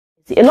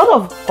A lot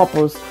of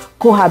couples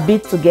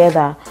cohabit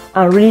together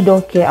and really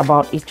don't care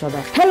about each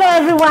other. Hello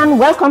everyone,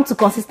 welcome to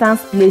Consistent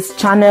Place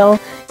channel.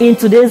 In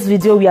today's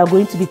video, we are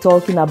going to be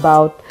talking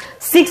about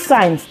 6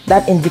 signs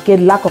that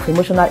indicate lack of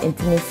emotional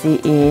intimacy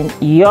in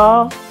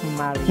your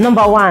marriage.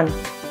 Number 1,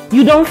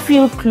 you don't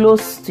feel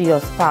close to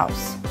your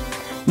spouse.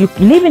 You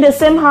live in the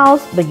same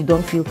house, but you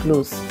don't feel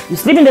close. You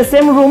sleep in the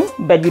same room,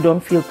 but you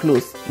don't feel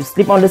close. You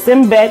sleep on the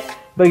same bed,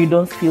 but you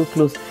don't feel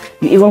close.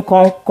 You even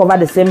cover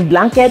the same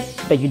blanket,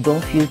 but you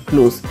don't feel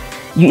close.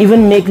 You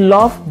even make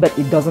love, but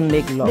it doesn't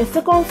make love. The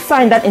second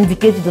sign that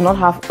indicates you do not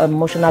have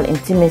emotional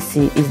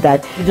intimacy is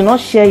that you do not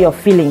share your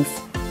feelings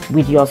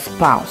with your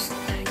spouse.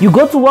 You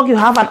go to work, you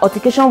have an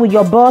altercation with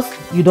your boss,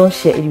 you don't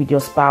share it with your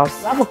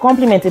spouse. You have a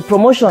compliment, a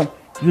promotion,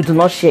 you do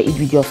not share it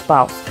with your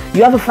spouse.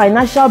 You have a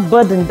financial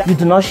burden, you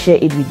do not share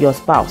it with your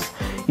spouse.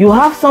 You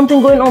have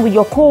something going on with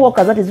your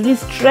co-workers that is really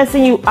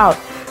stressing you out,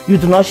 you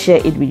do not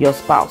share it with your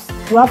spouse.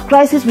 You have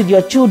crisis with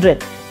your children,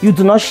 you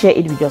do not share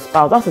it with your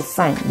spouse. That's a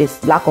sign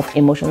there's lack of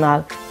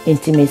emotional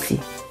intimacy.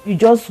 You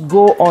just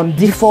go on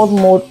default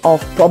mode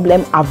of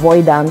problem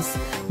avoidance.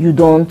 You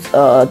don't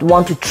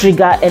want to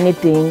trigger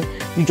anything.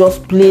 You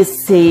just play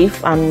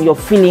safe and your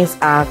feelings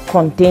are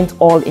contained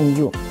all in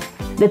you.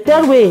 The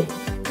third way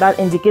that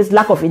indicates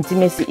lack of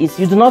intimacy is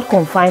you do not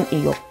confide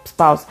in your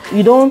spouse.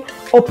 You don't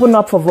open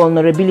up for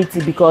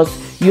vulnerability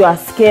because you are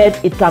scared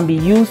it can be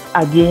used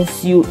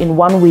against you in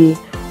one way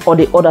or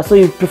the other. So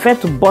you prefer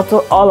to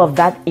bottle all of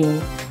that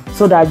in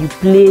so that you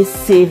play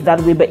safe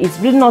that way. But it's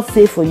really not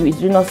safe for you. It's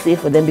really not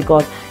safe for them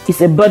because it's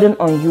a burden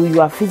on you.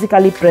 You are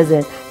physically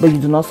present, but you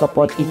do not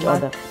support each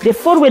other. The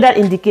fourth way that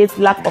indicates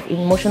lack of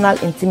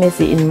emotional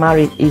intimacy in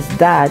marriage is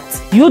that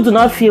you do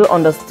not feel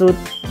understood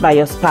by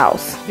your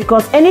spouse,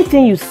 because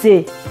anything you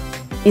say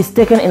is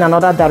taken in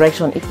another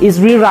direction. It is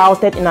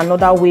rerouted in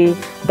another way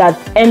that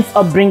ends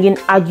up bringing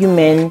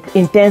argument,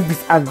 intense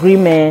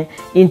disagreement,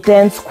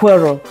 intense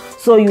quarrel.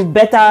 So you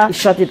better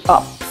shut it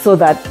up so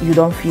that you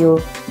don't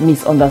feel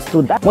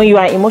misunderstood. When you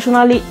are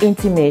emotionally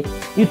intimate,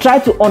 you try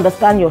to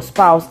understand your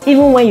spouse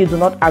even when you do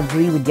not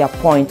agree with their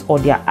point or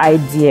their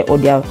idea or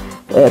their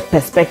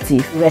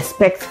perspective. You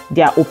respect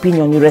their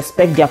opinion, you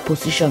respect their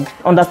position.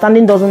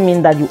 Understanding doesn't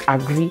mean that you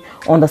agree.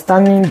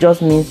 Understanding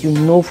just means you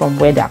know from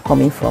where they are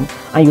coming from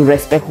and you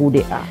respect who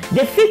they are.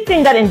 The fifth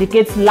thing that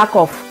indicates lack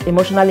of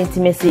emotional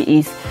intimacy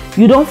is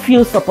you don't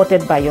feel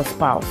supported by your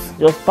spouse.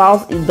 Your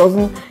spouse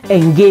doesn't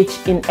engage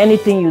in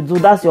anything you do.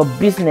 That's your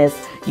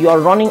business. You are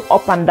running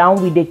up and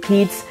down with the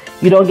kids.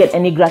 You don't get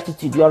any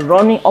gratitude. You are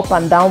running up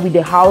and down with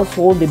the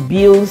household, the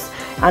bills,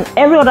 and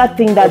every other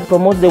thing that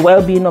promotes the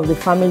well-being of the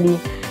family.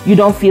 You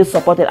don't feel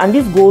supported, and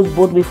this goes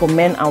both ways for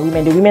men and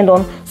women. The women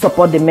don't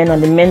support the men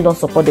and the men don't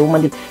support the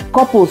women. The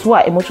couples who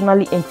are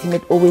emotionally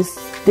intimate always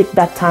take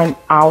that time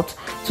out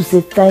to say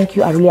thank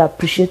you. I really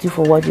appreciate you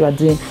for what you are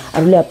doing. I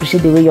really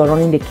appreciate the way you're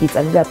running the kids.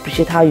 I really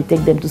appreciate how you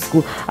take them to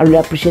school. I really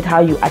appreciate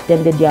how you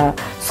attended their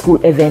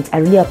school events. I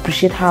really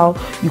appreciate how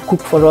you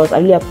cook for us. I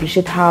really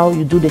appreciate how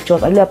you do the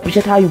chores. I really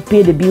appreciate how you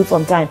pay the bills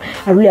on time.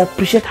 I really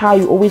appreciate how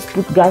you always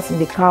put gas in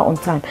the car on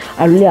time.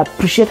 I really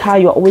appreciate how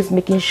you're always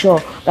making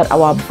sure that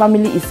our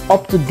family is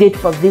up to date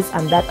for this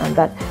and that and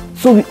that.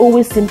 So we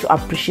always seem to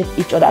appreciate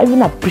each other. I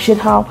even appreciate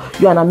how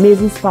you're an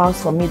amazing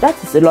spouse for me.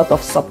 That is a lot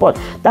of support.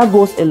 That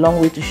goes a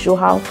long way to show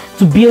how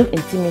to build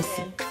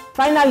intimacy.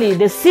 Finally,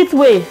 the sixth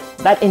way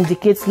that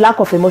indicates lack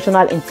of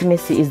emotional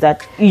intimacy is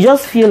that you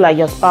just feel like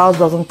your spouse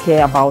doesn't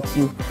care about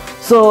you.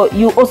 So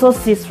you also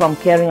cease from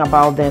caring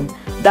about them.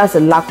 That's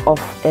a lack of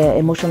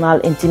emotional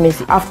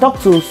intimacy. I've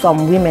talked to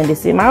some women, they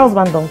say, my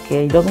husband don't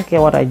care. He doesn't care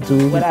what I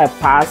do. Whether I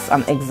pass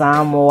an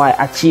exam or I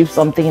achieve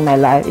something in my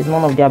life, it's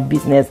none of their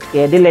business.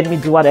 Yeah, they let me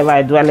do whatever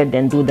I do. I let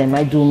them do them.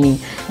 I do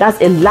me. That's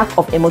a lack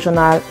of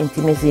emotional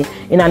intimacy.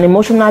 In an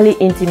emotionally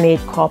intimate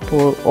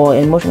couple or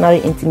emotionally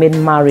intimate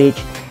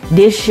marriage,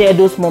 they share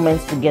those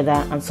moments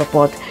together and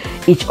support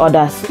each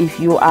other. So if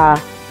you are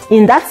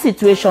in that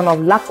situation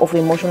of lack of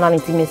emotional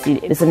intimacy,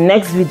 there's a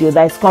next video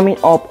that is coming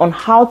up on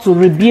how to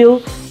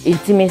rebuild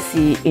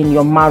intimacy in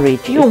your marriage.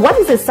 What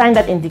is a sign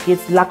that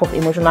indicates lack of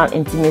emotional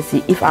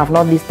intimacy? If I have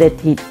not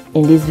listed it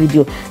in this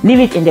video, leave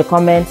it in the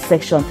comment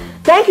section.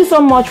 Thank you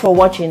so much for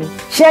watching.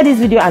 Share this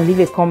video and leave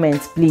a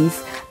comment,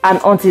 please. And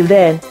until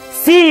then,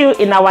 see you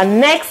in our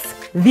next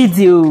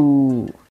video.